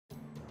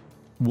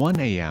1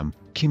 a.m.,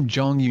 Kim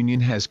Jong Un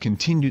has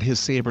continued his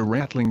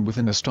saber-rattling with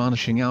an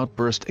astonishing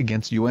outburst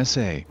against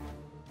USA.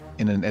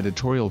 In an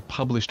editorial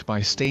published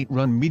by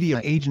state-run media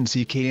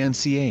agency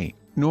KNCA,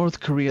 North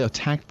Korea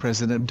attacked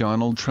President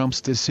Donald Trump's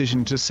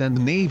decision to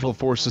send naval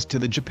forces to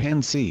the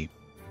Japan Sea.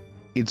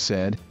 It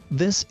said,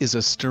 "This is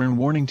a stern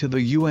warning to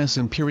the U.S.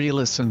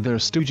 imperialists and their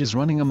stooges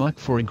running amok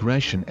for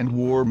aggression and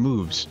war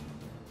moves.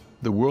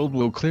 The world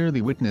will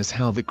clearly witness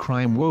how the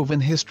crime-woven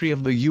history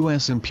of the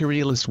U.S.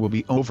 imperialists will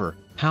be over,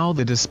 how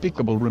the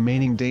despicable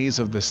remaining days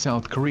of the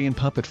South Korean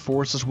puppet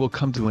forces will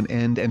come to an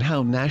end, and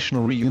how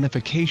national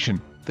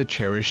reunification, the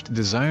cherished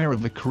desire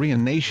of the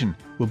Korean nation,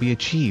 will be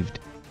achieved."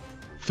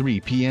 3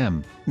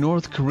 p.m.,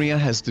 North Korea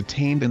has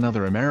detained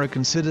another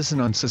American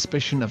citizen on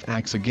suspicion of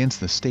acts against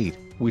the state,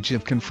 which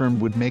if confirmed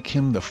would make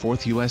him the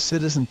fourth U.S.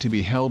 citizen to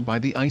be held by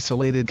the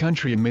isolated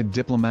country amid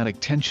diplomatic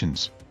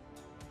tensions.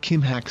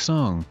 Kim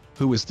Hak-song,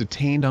 who was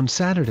detained on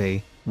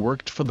Saturday,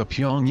 worked for the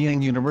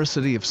Pyongyang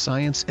University of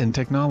Science and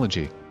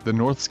Technology, the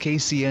North's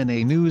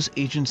KCNA news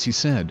agency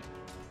said.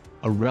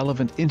 A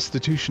relevant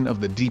institution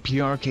of the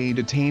DPRK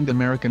detained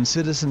American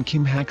citizen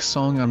Kim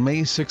Hak-song on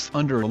May 6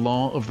 under a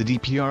law of the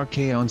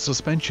DPRK on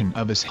suspension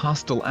of his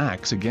hostile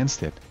acts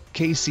against it,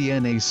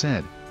 KCNA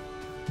said.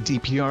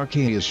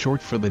 DPRK is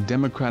short for the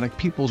Democratic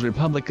People's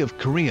Republic of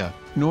Korea,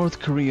 North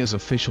Korea's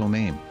official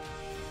name.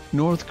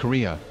 North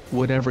Korea,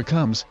 whatever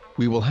comes,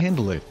 we will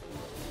handle it.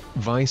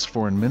 Vice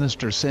Foreign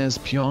Minister says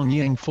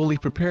Pyongyang fully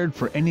prepared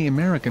for any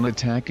American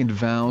attack and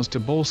vows to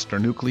bolster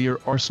nuclear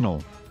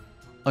arsenal.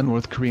 A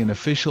North Korean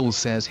official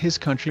says his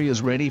country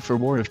is ready for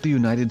war if the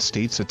United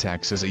States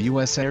attacks as a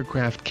U.S.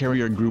 aircraft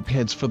carrier group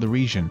heads for the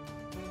region.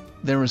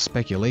 There is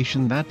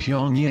speculation that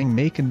Pyongyang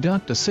may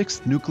conduct a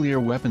sixth nuclear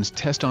weapons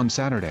test on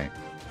Saturday.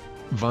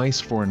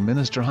 Vice Foreign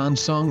Minister Han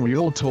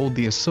Song-ryol told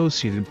the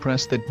Associated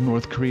Press that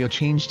North Korea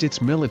changed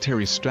its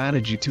military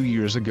strategy 2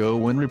 years ago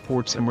when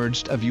reports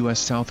emerged of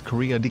U.S.-South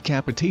Korea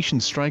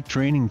decapitation strike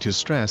training to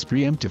stress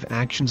preemptive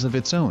actions of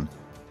its own.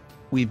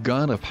 "We've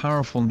got a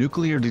powerful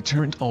nuclear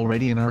deterrent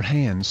already in our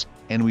hands,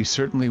 and we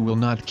certainly will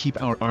not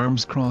keep our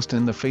arms crossed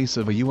in the face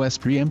of a U.S.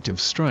 preemptive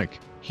strike,"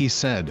 he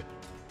said.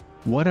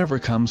 "Whatever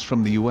comes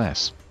from the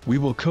U.S., we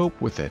will cope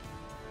with it.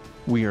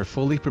 We are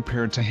fully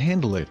prepared to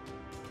handle it."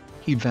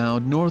 He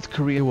vowed North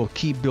Korea will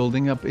keep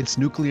building up its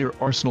nuclear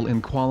arsenal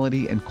in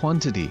quality and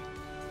quantity.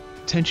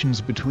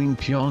 Tensions between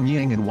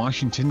Pyongyang and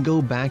Washington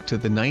go back to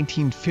the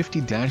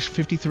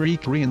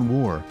 1950-53 Korean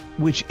War,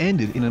 which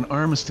ended in an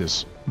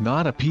armistice,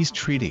 not a peace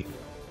treaty.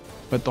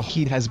 But the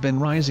heat has been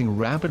rising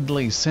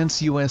rapidly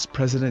since U.S.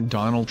 President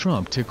Donald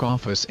Trump took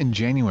office in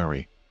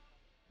January.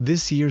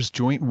 This year's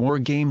joint war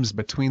games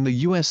between the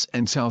U.S.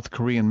 and South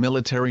Korean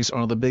militaries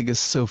are the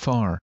biggest so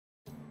far.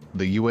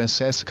 The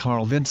USS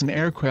Carl Vinson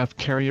aircraft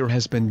carrier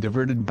has been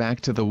diverted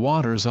back to the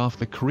waters off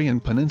the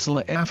Korean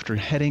peninsula after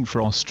heading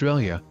for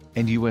Australia,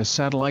 and U.S.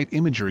 satellite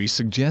imagery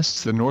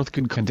suggests the North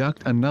could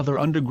conduct another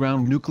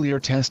underground nuclear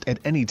test at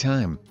any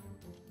time.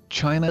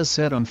 China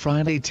said on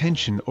Friday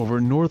tension over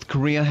North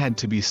Korea had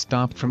to be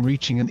stopped from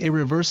reaching an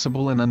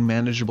irreversible and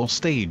unmanageable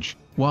stage,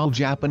 while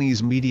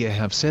Japanese media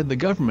have said the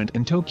government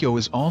in Tokyo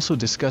is also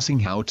discussing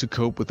how to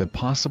cope with a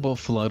possible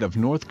flood of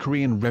North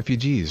Korean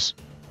refugees.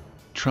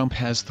 Trump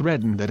has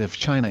threatened that if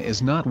China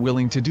is not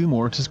willing to do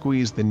more to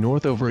squeeze the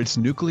North over its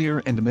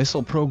nuclear and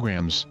missile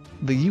programs,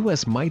 the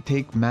U.S. might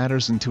take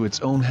matters into its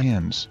own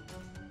hands.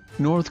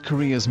 North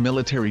Korea's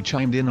military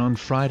chimed in on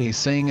Friday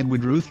saying it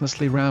would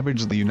ruthlessly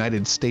ravage the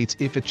United States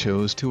if it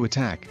chose to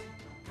attack.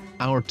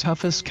 "Our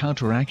toughest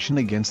counteraction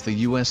against the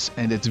U.S.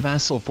 and its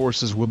vassal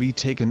forces will be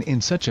taken in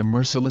such a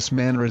merciless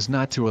manner as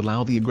not to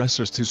allow the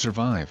aggressors to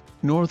survive,"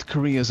 North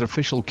Korea's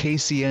official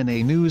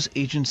KCNA news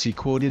agency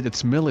quoted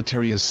its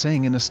military as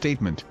saying in a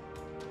statement.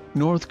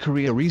 North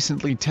Korea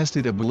recently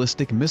tested a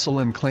ballistic missile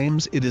and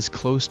claims it is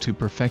close to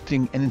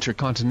perfecting an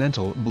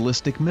intercontinental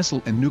ballistic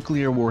missile and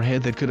nuclear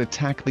warhead that could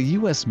attack the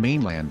U.S.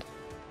 mainland.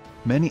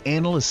 Many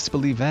analysts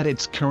believe at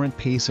its current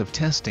pace of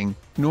testing,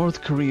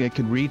 North Korea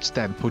could reach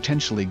that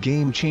potentially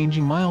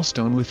game-changing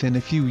milestone within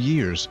a few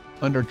years,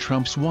 under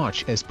Trump's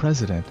watch as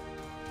president.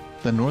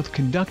 The North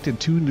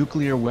conducted 2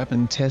 nuclear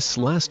weapon tests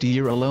last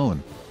year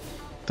alone.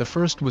 The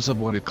first was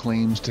of what it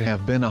claims to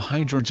have been a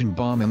hydrogen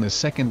bomb and the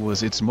second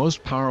was its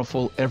most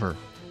powerful ever.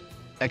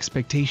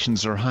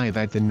 Expectations are high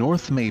that the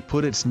North may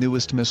put its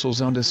newest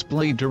missiles on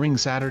display during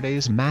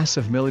Saturday's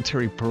massive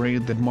military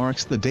parade that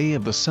marks the Day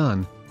of the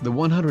Sun, the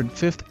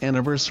 105th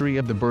anniversary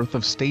of the birth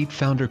of state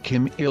founder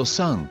Kim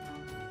Il-sung.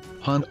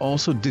 Han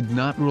also did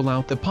not rule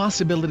out the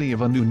possibility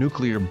of a new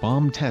nuclear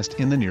bomb test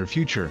in the near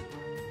future.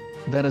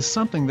 "That is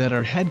something that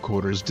our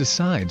headquarters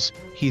decides,"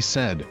 he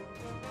said.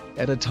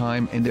 "At a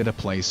time and at a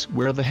place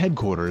where the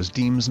headquarters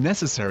deems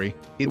necessary,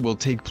 it will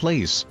take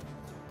place."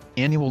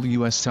 Annual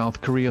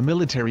U.S.-South Korea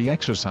military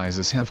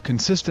exercises have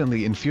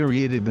consistently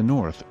infuriated the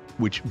North,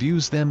 which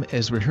views them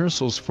as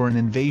rehearsals for an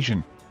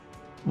invasion.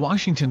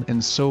 Washington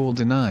and Seoul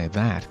deny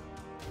that.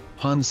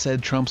 Han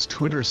said Trump's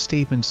Twitter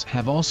statements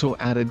have also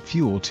added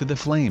fuel to the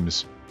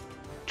flames.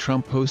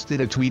 Trump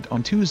posted a tweet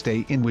on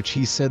Tuesday in which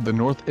he said the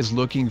North is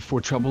looking for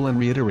trouble and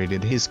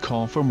reiterated his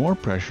call for more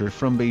pressure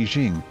from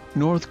Beijing,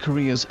 North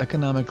Korea's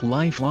economic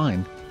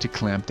lifeline, to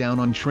clamp down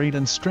on trade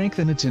and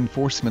strengthen its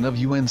enforcement of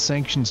UN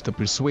sanctions to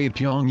persuade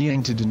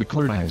Pyongyang to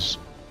denuclearize.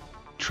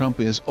 Trump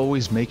is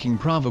always making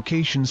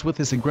provocations with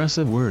his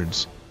aggressive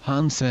words,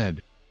 Han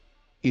said.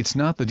 It's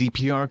not the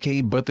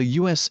DPRK but the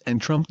US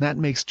and Trump that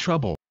makes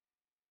trouble.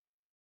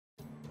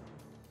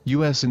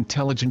 U.S.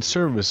 intelligence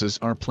services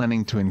are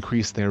planning to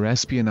increase their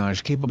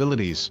espionage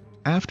capabilities,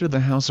 after the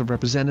House of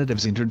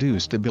Representatives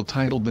introduced a bill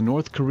titled the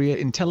North Korea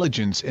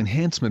Intelligence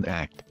Enhancement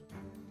Act.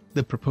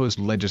 The proposed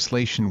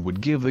legislation would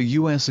give the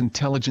U.S.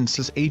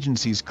 intelligence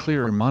agencies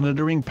clearer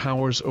monitoring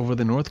powers over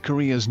the North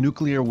Korea's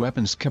nuclear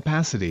weapons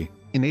capacity,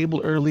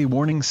 enable early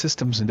warning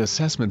systems and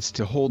assessments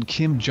to hold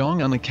Kim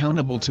Jong Un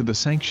accountable to the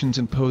sanctions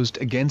imposed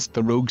against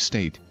the rogue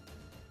state.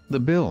 The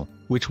bill,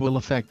 which will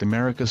affect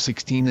America's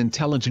 16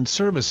 intelligence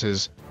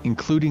services,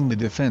 including the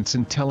Defense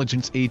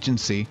Intelligence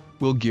Agency,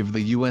 will give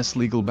the U.S.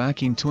 legal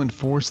backing to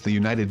enforce the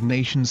United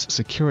Nations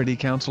Security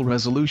Council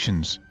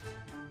resolutions.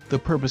 The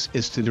purpose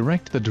is to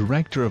direct the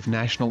Director of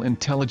National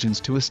Intelligence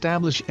to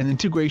establish an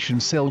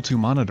integration cell to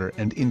monitor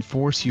and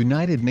enforce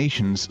United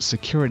Nations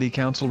Security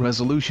Council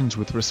resolutions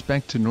with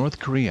respect to North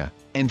Korea,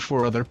 and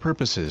for other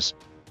purposes.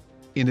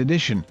 In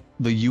addition,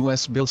 the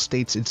U.S. bill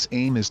states its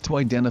aim is to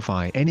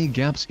identify any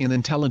gaps in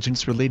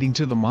intelligence relating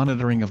to the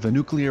monitoring of the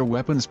nuclear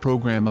weapons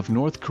program of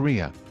North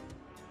Korea,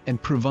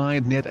 and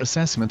provide net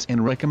assessments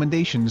and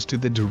recommendations to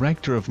the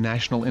Director of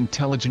National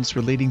Intelligence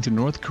relating to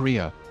North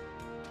Korea.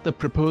 The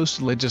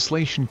proposed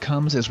legislation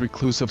comes as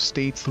reclusive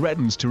state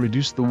threatens to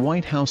reduce the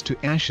White House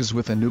to ashes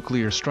with a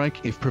nuclear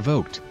strike if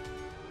provoked.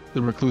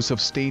 The reclusive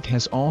state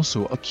has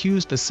also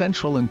accused the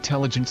Central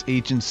Intelligence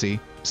Agency,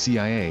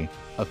 CIA,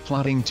 of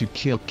plotting to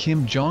kill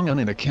Kim Jong Un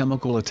in a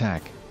chemical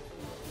attack.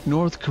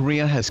 North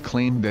Korea has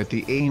claimed that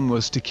the aim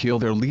was to kill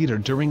their leader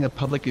during a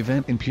public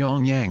event in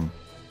Pyongyang.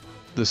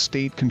 The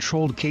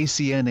state-controlled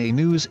KCNA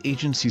news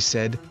agency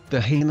said, the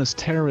heinous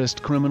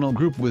terrorist criminal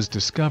group was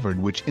discovered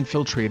which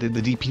infiltrated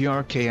the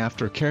DPRK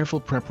after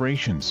careful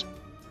preparations.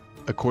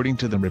 According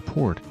to the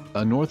report,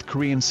 a North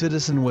Korean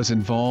citizen was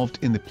involved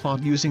in the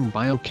plot using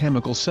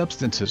biochemical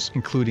substances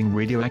including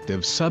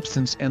radioactive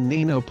substance and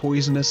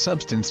nano-poisonous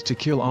substance to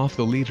kill off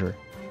the leader.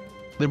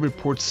 The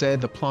report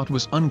said the plot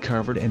was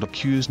uncovered and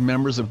accused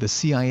members of the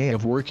CIA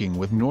of working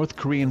with North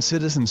Korean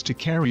citizens to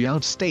carry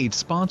out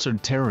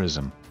state-sponsored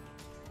terrorism.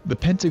 The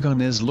Pentagon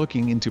is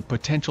looking into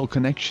potential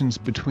connections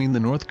between the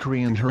North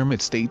Korean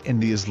hermit state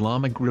and the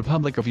Islamic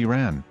Republic of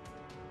Iran.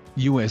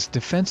 U.S.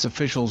 defense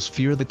officials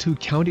fear the two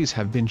countries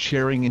have been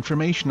sharing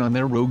information on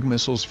their rogue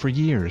missiles for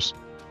years.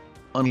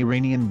 An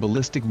Iranian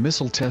ballistic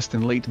missile test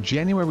in late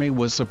January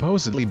was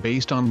supposedly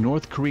based on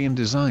North Korean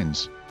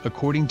designs,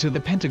 according to the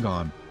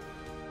Pentagon.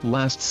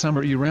 Last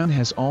summer Iran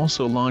has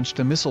also launched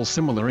a missile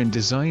similar in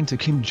design to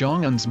Kim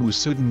Jong Un's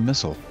Musudan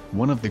missile,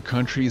 one of the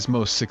country's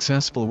most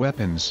successful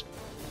weapons.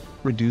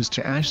 Reduced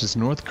to ashes,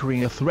 North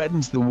Korea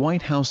threatens the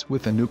White House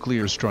with a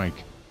nuclear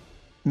strike.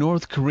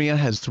 North Korea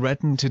has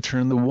threatened to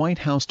turn the White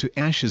House to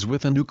ashes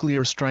with a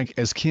nuclear strike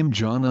as Kim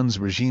Jong Un's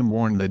regime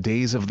warned the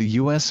days of the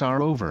US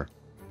are over.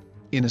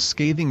 In a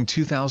scathing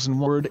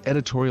 2,000-word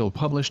editorial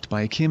published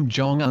by Kim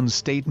Jong Un's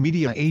state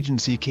media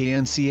agency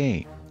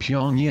KNCA,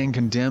 Pyongyang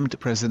condemned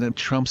President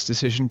Trump's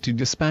decision to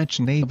dispatch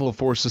naval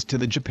forces to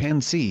the Japan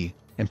Sea,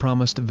 and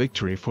promised a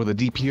victory for the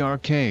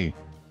DPRK.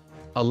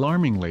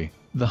 Alarmingly,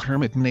 the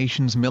hermit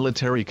nation's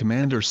military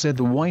commander said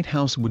the White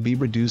House would be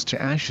reduced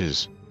to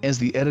ashes, as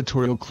the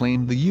editorial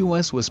claimed the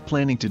U.S. was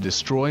planning to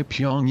destroy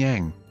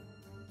Pyongyang.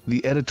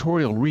 The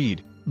editorial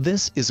read,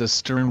 "This is a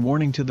stern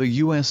warning to the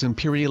U.S.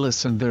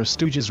 imperialists and their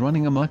stooges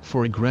running amok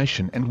for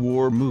aggression and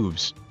war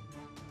moves.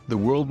 The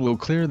world will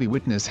clearly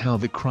witness how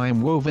the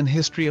crime-woven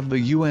history of the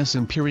U.S.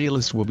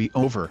 imperialists will be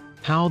over,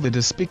 how the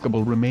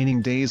despicable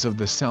remaining days of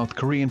the South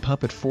Korean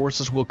puppet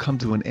forces will come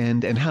to an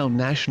end, and how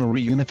national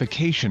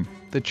reunification,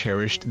 the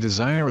cherished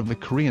desire of the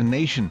Korean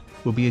nation,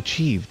 will be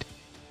achieved."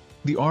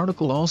 The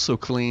article also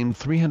claimed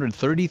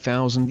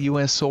 330,000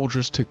 U.S.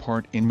 soldiers took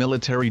part in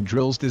military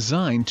drills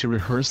designed to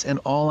rehearse an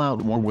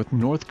all-out war with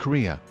North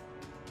Korea.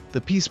 The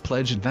piece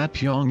pledged that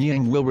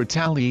Pyongyang will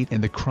retaliate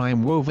and the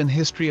crime-woven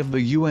history of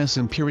the U.S.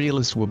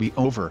 imperialists will be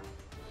over.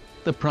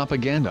 The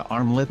propaganda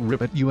arm let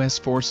rip at U.S.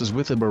 forces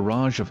with a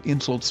barrage of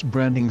insults,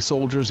 branding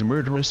soldiers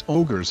murderous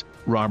ogres,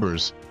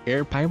 robbers,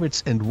 air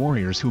pirates and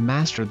warriors who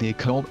master the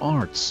occult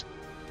arts.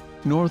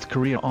 North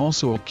Korea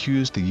also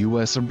accused the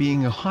U.S. of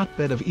being a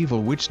hotbed of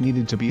evil which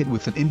needed to be hit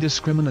with an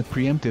indiscriminate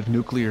preemptive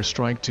nuclear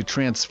strike to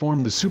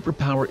transform the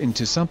superpower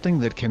into something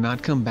that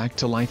cannot come back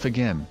to life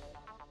again.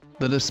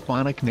 The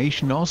despotic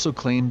nation also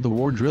claimed the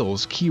war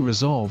drill's key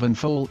resolve and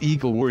full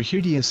eagle were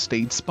hideous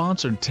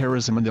state-sponsored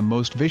terrorism and the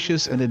most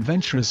vicious and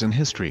adventurous in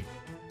history.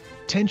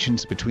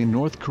 Tensions between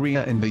North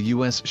Korea and the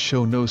U.S.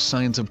 show no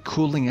signs of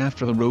cooling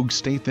after the rogue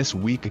state this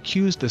week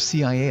accused the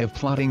CIA of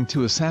plotting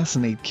to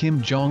assassinate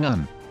Kim Jong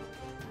Un.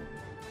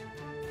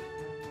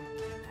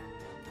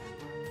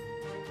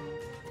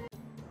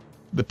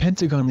 The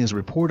Pentagon is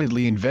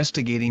reportedly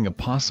investigating a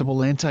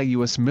possible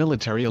anti-US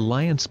military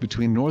alliance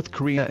between North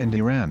Korea and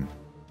Iran.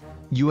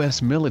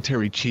 U.S.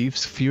 military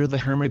chiefs fear the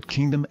Hermit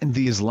Kingdom and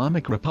the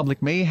Islamic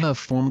Republic may have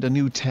formed a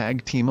new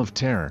tag team of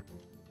terror.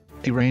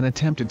 Iran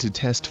attempted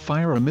to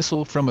fire a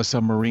missile from a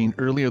submarine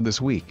earlier this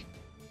week.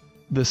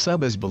 The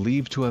sub is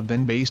believed to have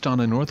been based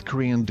on a North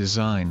Korean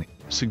design,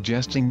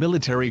 suggesting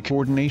military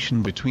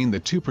coordination between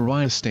the two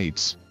pariah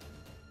states.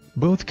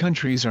 Both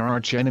countries are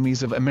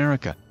arch-enemies of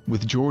America,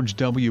 with George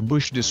W.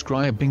 Bush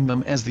describing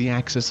them as the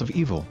axis of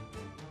evil.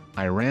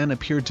 Iran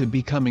appeared to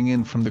be coming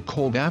in from the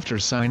cold after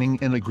signing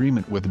an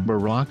agreement with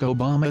Barack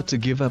Obama to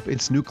give up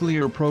its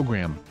nuclear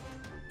program.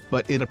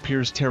 But it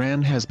appears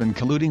Tehran has been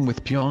colluding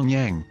with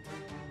Pyongyang.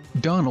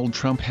 Donald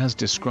Trump has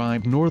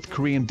described North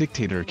Korean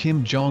dictator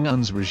Kim Jong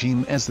Un's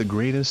regime as the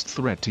greatest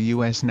threat to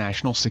U.S.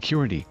 national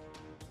security.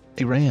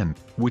 Iran,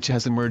 which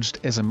has emerged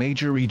as a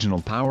major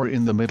regional power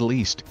in the Middle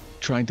East,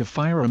 tried to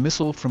fire a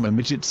missile from a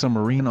midget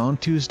submarine on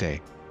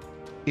Tuesday.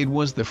 It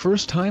was the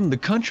first time the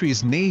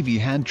country's Navy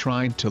had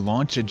tried to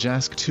launch a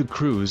JASC-2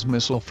 cruise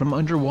missile from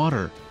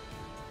underwater.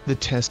 The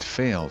test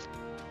failed.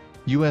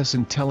 U.S.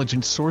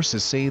 intelligence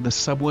sources say the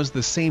sub was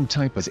the same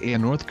type as a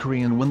North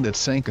Korean one that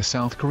sank a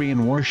South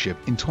Korean warship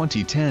in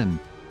 2010.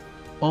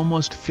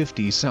 Almost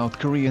 50 South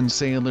Korean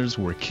sailors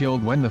were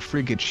killed when the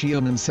frigate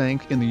Xiamen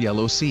sank in the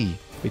Yellow Sea,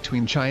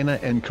 between China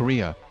and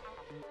Korea.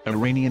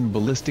 Iranian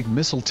ballistic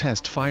missile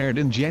test fired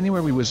in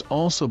January was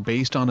also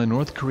based on a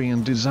North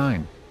Korean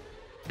design.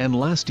 And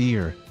last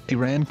year,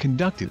 Iran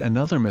conducted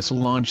another missile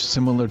launch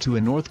similar to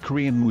a North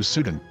Korean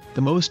Musudan,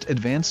 the most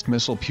advanced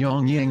missile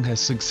Pyongyang has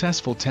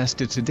successfully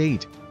tested to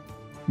date.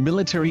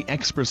 Military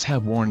experts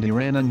have warned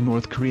Iran and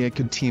North Korea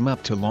could team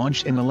up to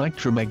launch an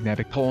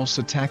electromagnetic pulse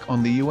attack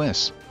on the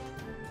U.S.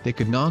 They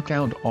could knock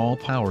out all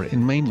power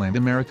in mainland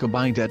America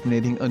by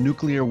detonating a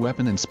nuclear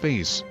weapon in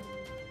space.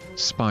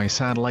 Spy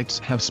satellites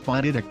have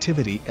spotted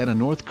activity at a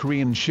North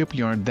Korean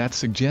shipyard that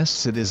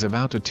suggests it is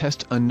about to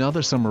test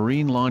another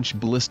submarine-launched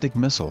ballistic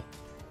missile.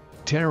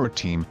 Terror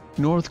team,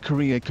 North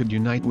Korea could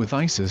unite with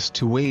ISIS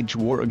to wage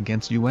war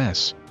against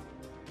U.S.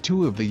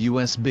 Two of the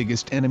U.S.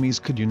 biggest enemies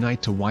could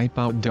unite to wipe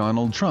out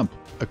Donald Trump,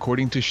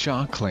 according to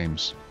Shah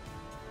claims.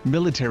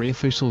 Military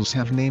officials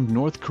have named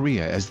North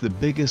Korea as the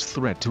biggest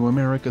threat to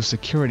America's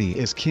security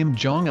as Kim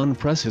Jong Un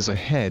presses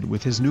ahead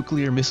with his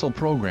nuclear missile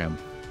program.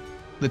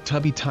 The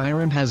tubby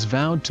tyrant has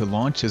vowed to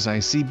launch his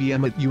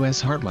ICBM at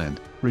U.S. heartland,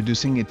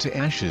 reducing it to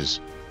ashes.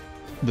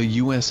 The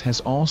U.S. has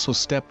also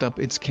stepped up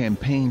its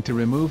campaign to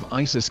remove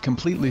ISIS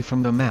completely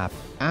from the map,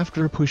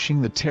 after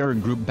pushing the terror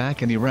group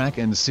back in Iraq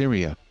and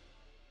Syria.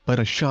 But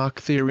a shock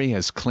theory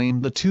has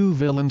claimed the two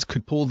villains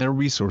could pull their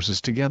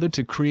resources together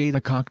to create a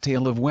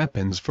cocktail of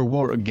weapons for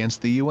war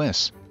against the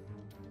U.S.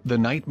 The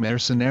nightmare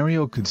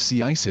scenario could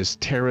see ISIS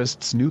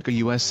terrorists nuke a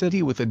U.S.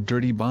 city with a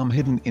dirty bomb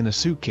hidden in a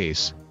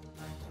suitcase.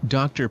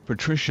 Dr.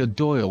 Patricia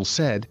Doyle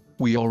said,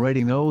 "We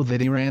already know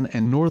that Iran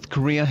and North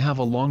Korea have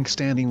a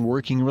long-standing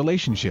working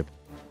relationship.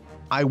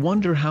 I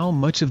wonder how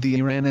much of the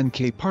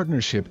Iran-NK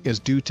partnership is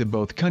due to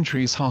both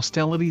countries'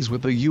 hostilities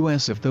with the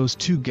U.S. If those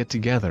two get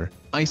together,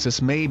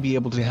 ISIS may be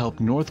able to help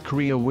North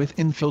Korea with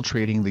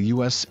infiltrating the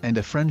U.S. and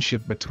a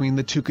friendship between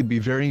the two could be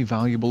very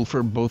valuable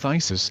for both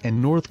ISIS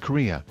and North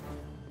Korea."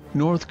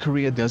 North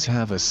Korea does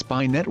have a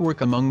spy network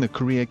among the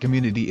Korea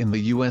community in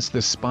the U.S.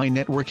 The spy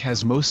network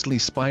has mostly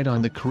spied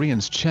on the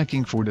Koreans,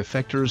 checking for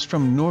defectors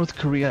from North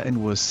Korea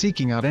and was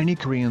seeking out any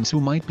Koreans who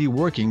might be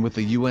working with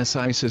the U.S.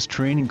 ISIS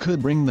training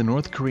could bring the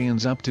North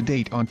Koreans up to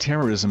date on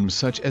terrorism,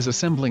 such as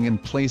assembling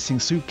and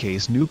placing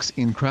suitcase nukes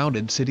in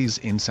crowded cities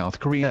in South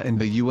Korea and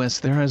the U.S.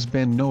 There has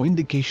been no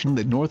indication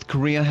that North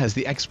Korea has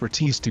the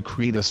expertise to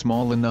create a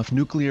small enough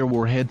nuclear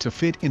warhead to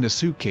fit in a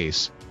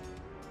suitcase.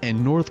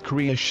 And North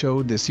Korea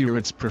showed this year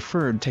its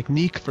preferred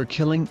technique for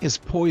killing is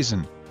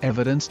poison,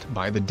 evidenced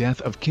by the death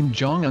of Kim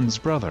Jong-un's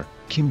brother,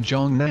 Kim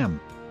Jong-nam.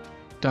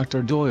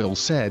 Dr. Doyle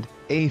said,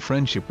 "A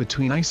friendship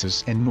between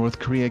ISIS and North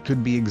Korea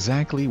could be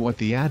exactly what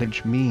the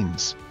adage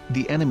means,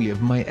 the enemy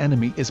of my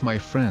enemy is my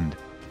friend."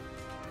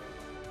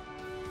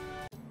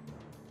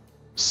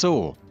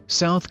 Seoul,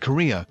 South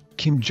Korea,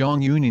 Kim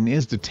Jong-un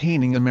is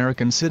detaining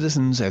American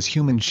citizens as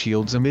human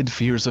shields amid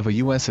fears of a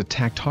U.S.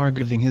 attack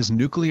targeting his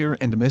nuclear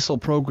and missile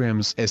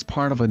programs as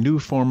part of a new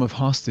form of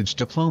hostage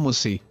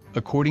diplomacy,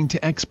 according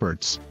to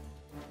experts.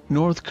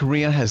 North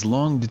Korea has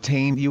long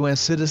detained U.S.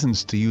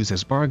 citizens to use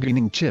as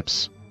bargaining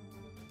chips.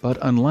 But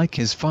unlike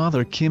his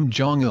father Kim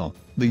Jong-il,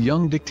 the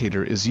young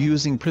dictator is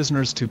using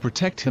prisoners to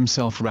protect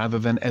himself rather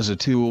than as a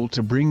tool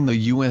to bring the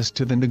U.S.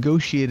 to the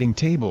negotiating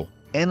table,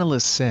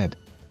 analysts said.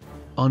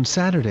 On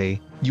Saturday,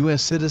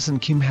 U.S. citizen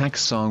Kim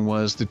Hak-song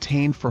was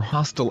detained for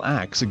hostile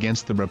acts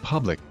against the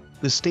Republic,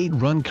 the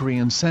state-run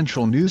Korean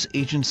Central News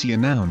Agency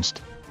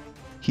announced.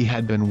 He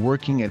had been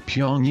working at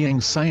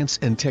Pyongyang Science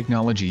and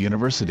Technology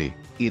University,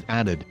 it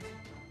added.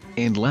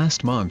 And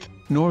last month,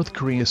 North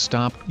Korea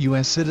stopped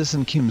U.S.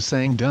 citizen Kim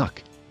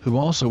Sang-duk, who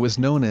also is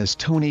known as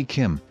Tony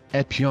Kim,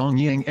 at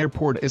Pyongyang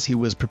Airport as he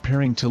was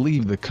preparing to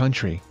leave the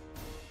country.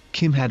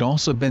 Kim had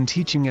also been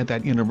teaching at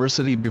that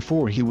university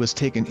before he was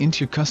taken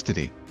into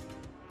custody.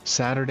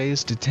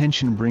 Saturday's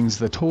detention brings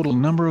the total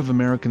number of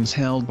Americans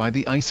held by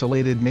the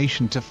isolated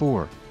nation to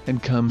 4,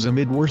 and comes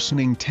amid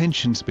worsening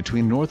tensions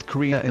between North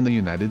Korea and the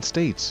United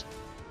States.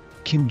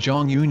 Kim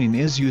Jong Un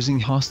is using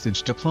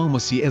hostage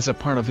diplomacy as a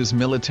part of his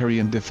military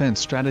and defense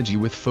strategy,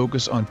 with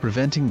focus on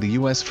preventing the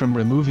U.S. from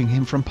removing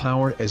him from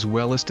power, as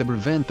well as to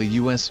prevent the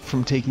U.S.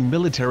 from taking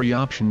military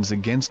options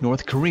against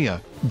North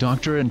Korea.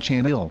 Dr. An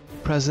Chan-il,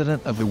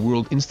 president of the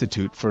World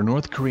Institute for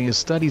North Korea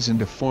Studies and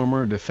a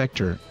former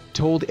defector,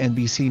 told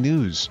NBC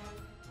News.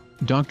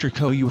 Dr.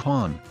 Ko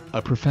Yu-hwan,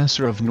 a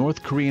professor of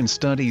North Korean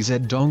studies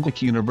at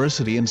Dongguk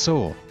University in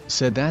Seoul,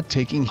 said that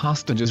taking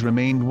hostages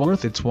remained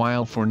worth its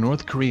while for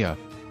North Korea.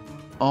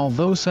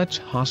 Although such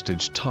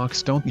hostage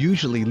talks don't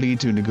usually lead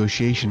to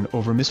negotiation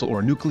over missile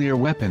or nuclear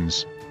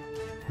weapons,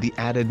 the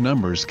added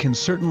numbers can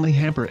certainly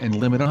hamper and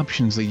limit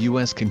options the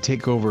U.S. can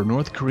take over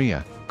North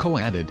Korea, Ko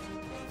added.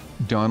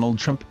 Donald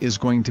Trump is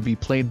going to be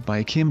played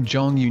by Kim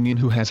Jong Un,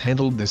 who has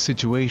handled the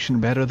situation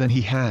better than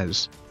he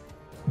has.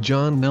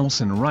 John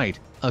Nelson Wright,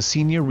 a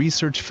senior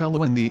research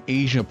fellow in the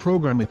Asia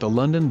program at the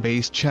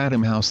London-based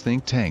Chatham House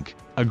think tank,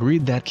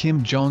 agreed that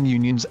Kim Jong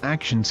Un's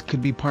actions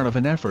could be part of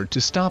an effort to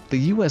stop the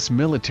U.S.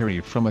 military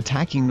from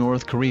attacking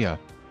North Korea.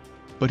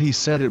 But he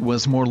said it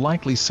was more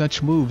likely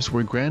such moves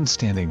were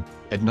grandstanding,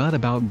 and not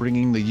about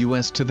bringing the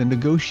U.S. to the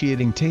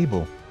negotiating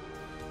table.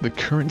 The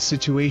current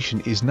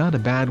situation is not a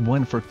bad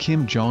one for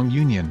Kim Jong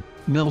Un,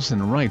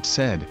 Nelson Wright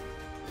said.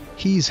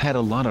 He's had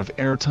a lot of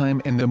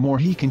airtime, and the more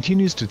he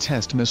continues to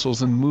test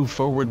missiles and move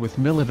forward with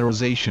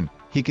militarization,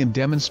 he can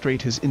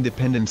demonstrate his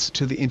independence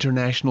to the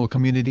international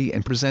community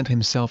and present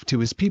himself to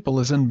his people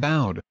as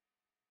unbowed.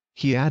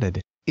 He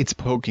added, "It's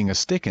poking a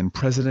stick in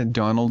President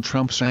Donald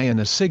Trump's eye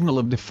and a signal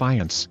of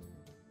defiance."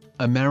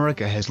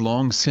 America has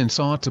long since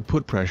sought to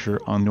put pressure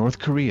on North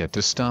Korea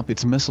to stop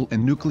its missile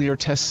and nuclear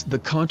tests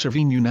that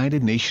contravene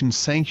United Nations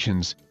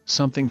sanctions,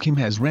 something Kim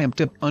has ramped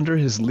up under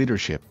his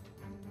leadership.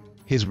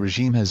 His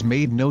regime has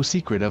made no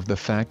secret of the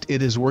fact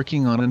it is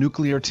working on a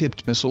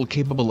nuclear-tipped missile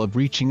capable of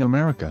reaching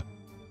America.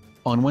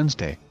 On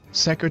Wednesday,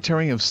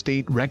 Secretary of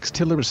State Rex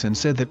Tillerson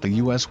said that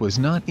the U.S. was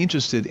not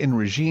interested in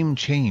regime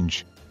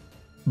change.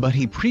 But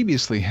he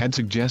previously had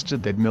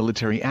suggested that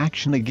military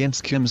action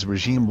against Kim's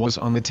regime was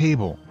on the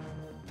table.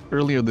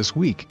 Earlier this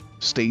week,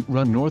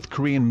 state-run North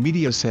Korean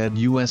media said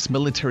U.S.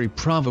 military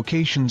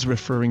provocations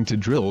referring to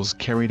drills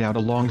carried out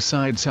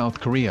alongside South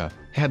Korea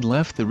had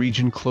left the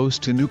region close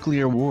to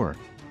nuclear war.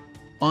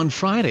 On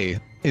Friday,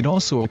 it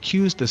also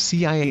accused the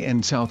CIA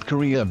and South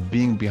Korea of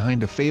being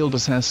behind a failed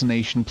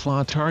assassination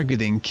plot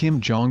targeting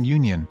Kim Jong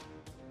Un.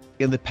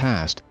 In the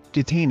past,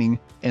 detaining,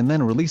 and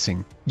then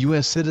releasing,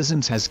 U.S.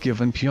 citizens has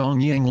given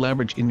Pyongyang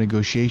leverage in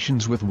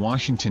negotiations with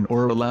Washington,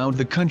 or allowed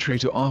the country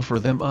to offer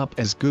them up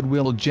as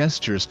goodwill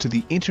gestures to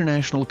the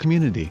international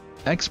community,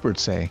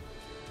 experts say.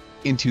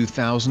 In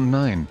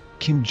 2009,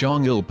 Kim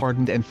Jong-il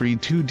pardoned and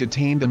freed 2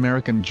 detained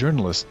American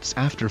journalists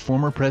after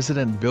former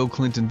President Bill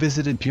Clinton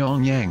visited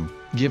Pyongyang,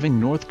 giving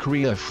North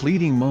Korea a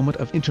fleeting moment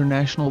of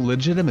international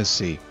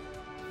legitimacy.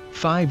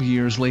 5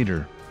 years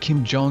later,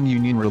 Kim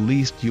Jong-un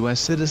released U.S.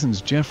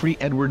 citizens Jeffrey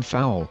Edward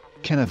Fowle,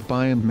 Kenneth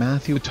Bye and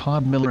Matthew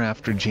Todd Miller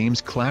after James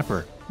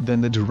Clapper,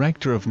 then the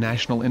Director of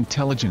National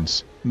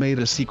Intelligence, made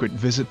a secret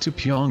visit to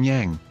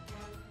Pyongyang.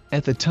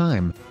 At the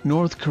time,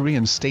 North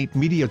Korean state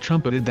media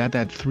trumpeted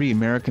that 3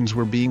 Americans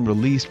were being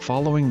released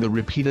following the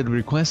repeated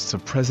requests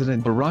of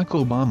President Barack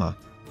Obama.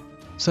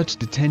 Such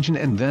detention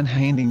and then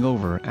handing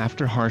over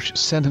after harsh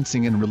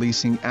sentencing and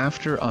releasing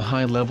after a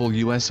high-level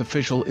U.S.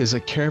 official is a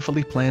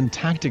carefully planned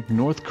tactic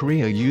North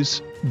Korea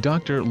uses,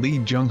 Dr. Lee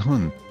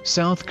Jung-hoon,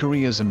 South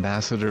Korea's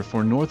ambassador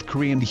for North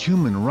Korean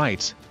human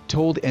rights,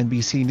 told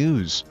NBC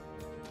News.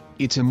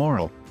 "It's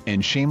immoral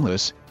and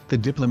shameless," the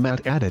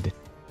diplomat added.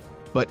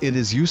 "But it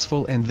is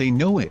useful and they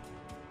know it."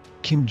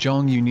 Kim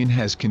Jong-un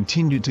has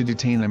continued to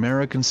detain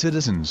American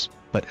citizens,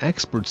 but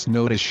experts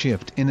note a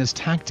shift in his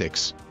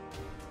tactics.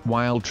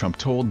 While Trump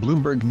told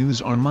Bloomberg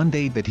News on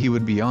Monday that he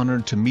would be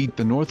honored to meet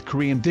the North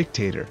Korean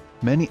dictator,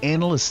 many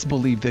analysts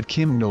believe that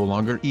Kim no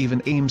longer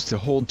even aims to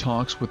hold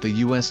talks with the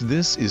U.S.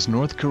 This is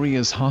North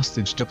Korea's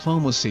hostage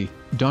diplomacy,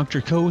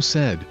 Dr. Ko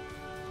said.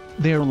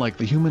 They are like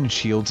the human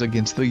shields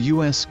against the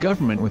U.S.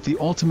 government with the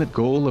ultimate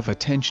goal of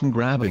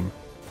attention-grabbing.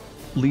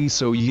 Lee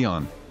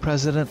So-yeon,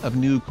 president of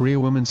New Korea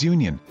Women's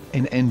Union,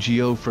 an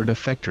NGO for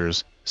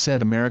defectors,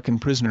 said American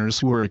prisoners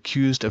who were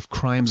accused of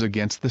crimes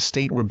against the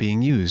state were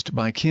being used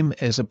by Kim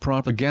as a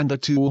propaganda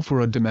tool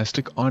for a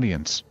domestic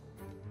audience.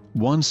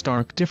 One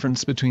stark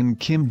difference between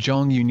Kim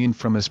Jong-un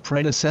from his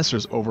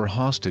predecessors over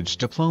hostage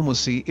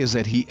diplomacy is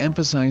that he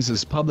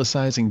emphasizes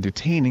publicizing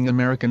detaining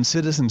American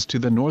citizens to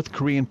the North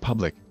Korean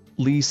public,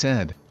 Lee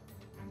said.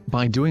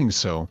 By doing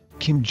so,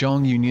 Kim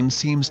Jong-un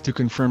seems to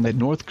confirm that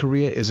North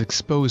Korea is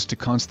exposed to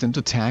constant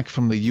attack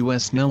from the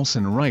U.S.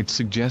 Nelson Wright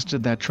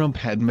suggested that Trump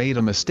had made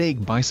a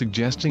mistake by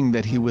suggesting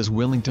that he was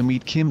willing to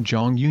meet Kim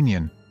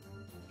Jong-un.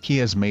 He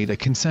has made a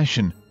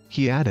concession,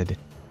 he added.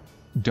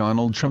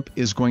 Donald Trump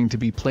is going to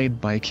be played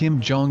by Kim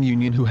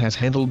Jong-un, who has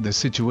handled the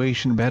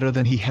situation better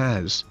than he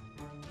has.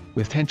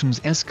 With tensions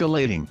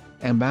escalating,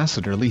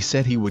 Ambassador Lee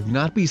said he would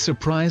not be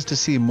surprised to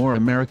see more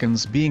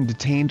Americans being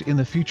detained in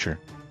the future.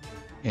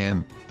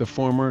 And, the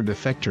former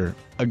defector,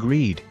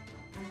 agreed.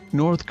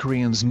 North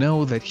Koreans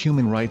know that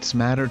human rights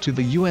matter to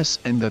the US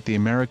and that the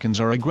Americans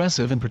are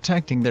aggressive in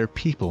protecting their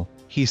people,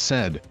 he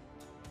said.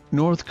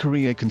 North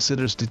Korea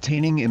considers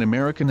detaining an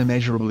American a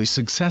measurably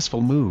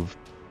successful move.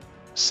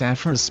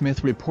 Safar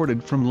Smith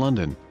reported from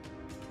London.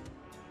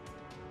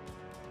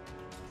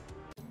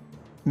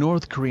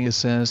 North Korea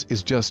says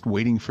is just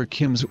waiting for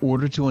Kim's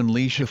order to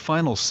unleash a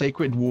final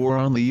sacred war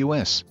on the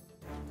US.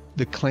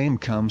 The claim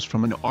comes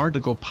from an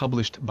article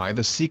published by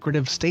the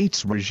secretive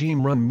state's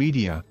regime-run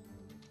media.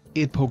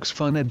 It pokes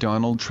fun at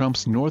Donald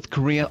Trump's North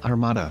Korea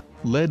armada,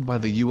 led by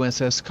the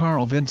USS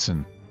Carl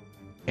Vinson.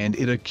 And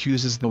it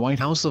accuses the White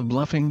House of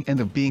bluffing and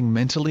of being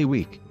mentally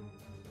weak.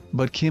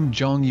 But Kim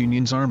Jong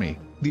Un's army,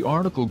 the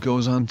article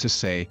goes on to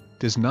say,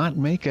 does not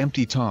make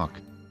empty talk.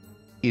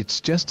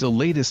 It's just the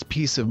latest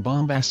piece of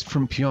bombast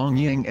from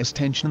Pyongyang as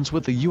tensions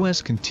with the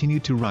US continue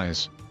to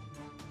rise.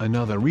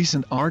 Another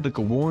recent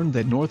article warned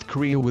that North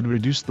Korea would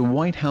reduce the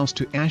White House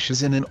to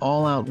ashes in an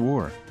all-out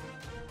war.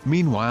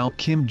 Meanwhile,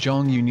 Kim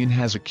Jong Un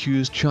has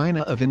accused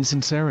China of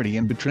insincerity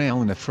and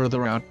betrayal in a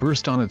further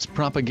outburst on its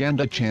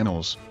propaganda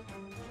channels.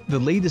 The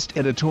latest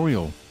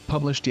editorial,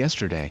 published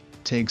yesterday,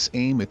 takes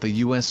aim at the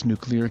US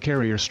nuclear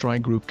carrier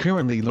strike group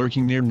currently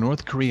lurking near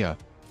North Korea.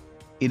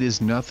 It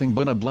is nothing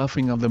but a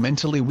bluffing of the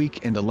mentally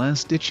weak and a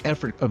last-ditch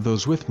effort of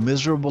those with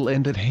miserable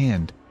end at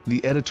hand,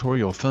 the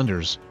editorial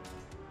thunders.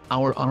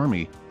 Our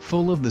army,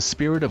 full of the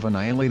spirit of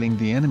annihilating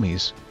the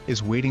enemies,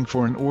 is waiting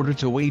for an order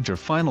to wage a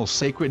final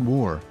sacred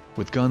war,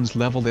 with guns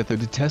leveled at the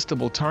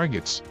detestable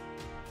targets.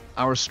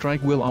 Our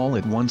strike will all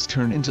at once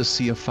turn into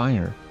sea of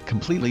fire,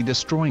 completely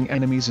destroying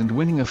enemies and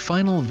winning a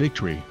final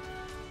victory.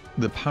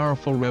 The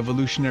powerful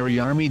Revolutionary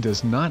Army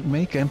does not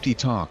make empty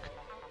talk.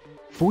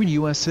 4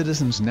 U.S.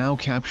 citizens now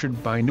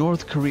captured by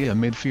North Korea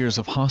amid fears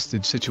of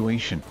hostage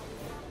situation.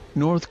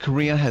 North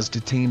Korea has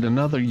detained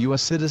another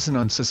U.S. citizen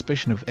on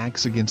suspicion of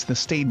acts against the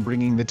state,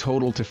 bringing the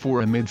total to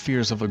 4 amid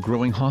fears of a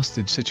growing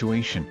hostage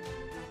situation.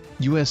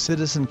 U.S.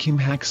 citizen Kim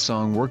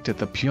Hak-song worked at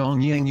the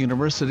Pyongyang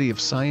University of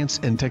Science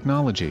and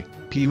Technology,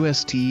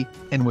 PUST,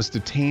 and was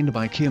detained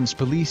by Kim's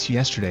police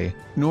yesterday,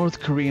 North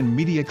Korean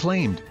media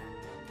claimed.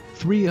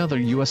 3 other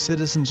U.S.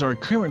 citizens are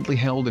currently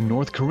held in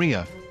North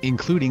Korea,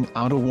 including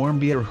Otto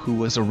Warmbier, who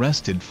was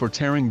arrested for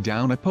tearing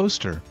down a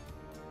poster.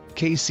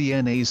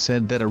 KCNA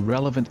said that a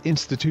relevant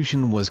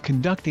institution was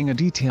conducting a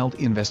detailed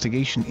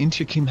investigation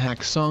into Kim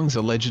Hak-song's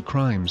alleged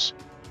crimes.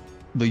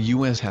 The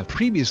U.S. have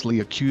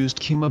previously accused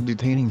Kim of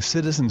detaining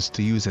citizens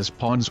to use as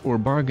pawns or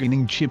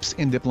bargaining chips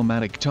in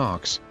diplomatic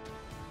talks.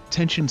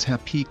 Tensions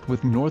have peaked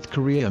with North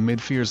Korea amid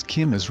fears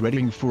Kim is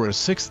readying for a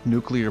 6th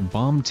nuclear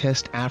bomb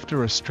test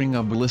after a string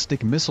of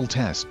ballistic missile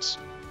tests.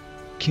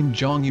 Kim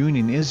Jong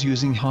Un is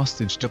using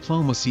hostage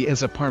diplomacy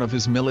as a part of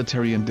his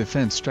military and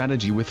defense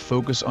strategy, with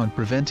focus on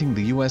preventing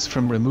the U.S.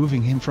 from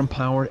removing him from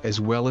power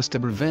as well as to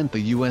prevent the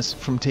U.S.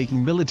 from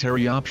taking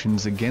military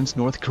options against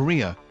North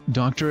Korea,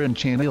 Dr. An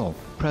Chan-il,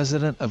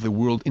 president of the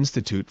World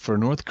Institute for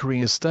North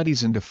Korea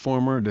Studies and a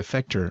former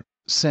defector,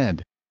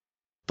 said.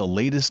 The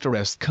latest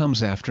arrest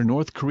comes after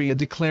North Korea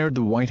declared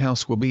the White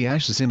House will be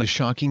ashes in a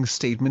shocking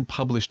statement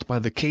published by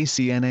the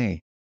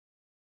KCNA.